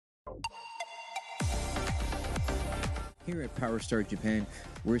Here at Power Star Japan,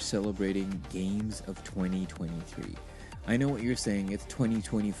 we're celebrating Games of 2023. I know what you're saying, it's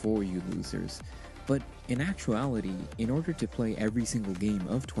 2024, you losers. But in actuality, in order to play every single game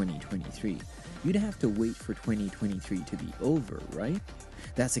of 2023, you'd have to wait for 2023 to be over, right?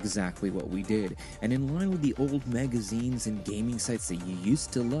 That's exactly what we did, and in line with the old magazines and gaming sites that you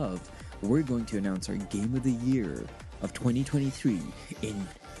used to love, we're going to announce our Game of the Year of 2023 in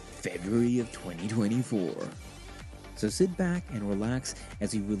February of 2024. So sit back and relax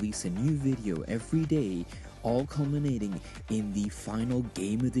as we release a new video every day, all culminating in the final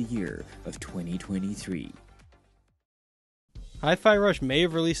Game of the Year of 2023. Hi-Fi Rush may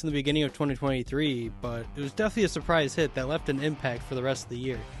have released in the beginning of 2023, but it was definitely a surprise hit that left an impact for the rest of the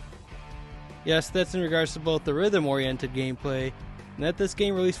year. Yes, that's in regards to both the rhythm-oriented gameplay and that this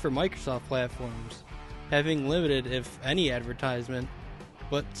game released for Microsoft platforms, having limited, if any, advertisement,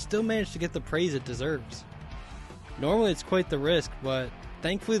 but still managed to get the praise it deserves. Normally it's quite the risk, but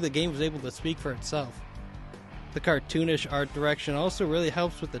thankfully the game was able to speak for itself. The cartoonish art direction also really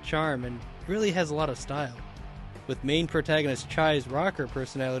helps with the charm and really has a lot of style, with main protagonist Chai's rocker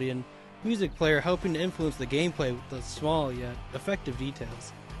personality and music player helping to influence the gameplay with the small yet effective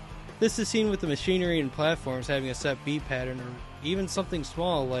details. This is seen with the machinery and platforms having a set beat pattern, or even something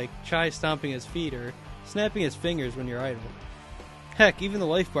small like Chai stomping his feet or snapping his fingers when you're idle. Heck, even the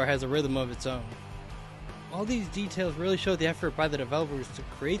life bar has a rhythm of its own. All these details really show the effort by the developers to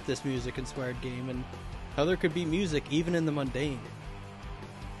create this music-inspired game and how there could be music even in the mundane.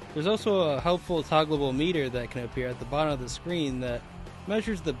 There's also a helpful toggleable meter that can appear at the bottom of the screen that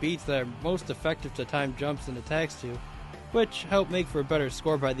measures the beats that are most effective to time jumps and attacks to, which help make for a better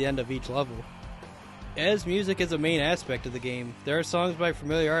score by the end of each level. As music is a main aspect of the game, there are songs by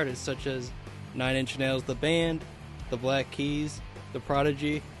familiar artists such as 9 Inch Nails the Band, The Black Keys, The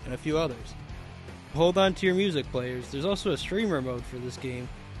Prodigy, and a few others. Hold on to your music players, there's also a streamer mode for this game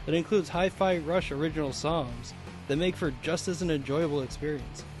that includes Hi-Fi Rush original songs that make for just as an enjoyable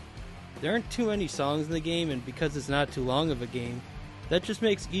experience. There aren't too many songs in the game, and because it's not too long of a game, that just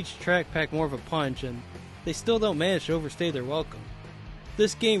makes each track pack more of a punch, and they still don't manage to overstay their welcome.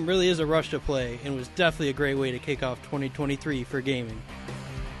 This game really is a rush to play, and was definitely a great way to kick off 2023 for gaming.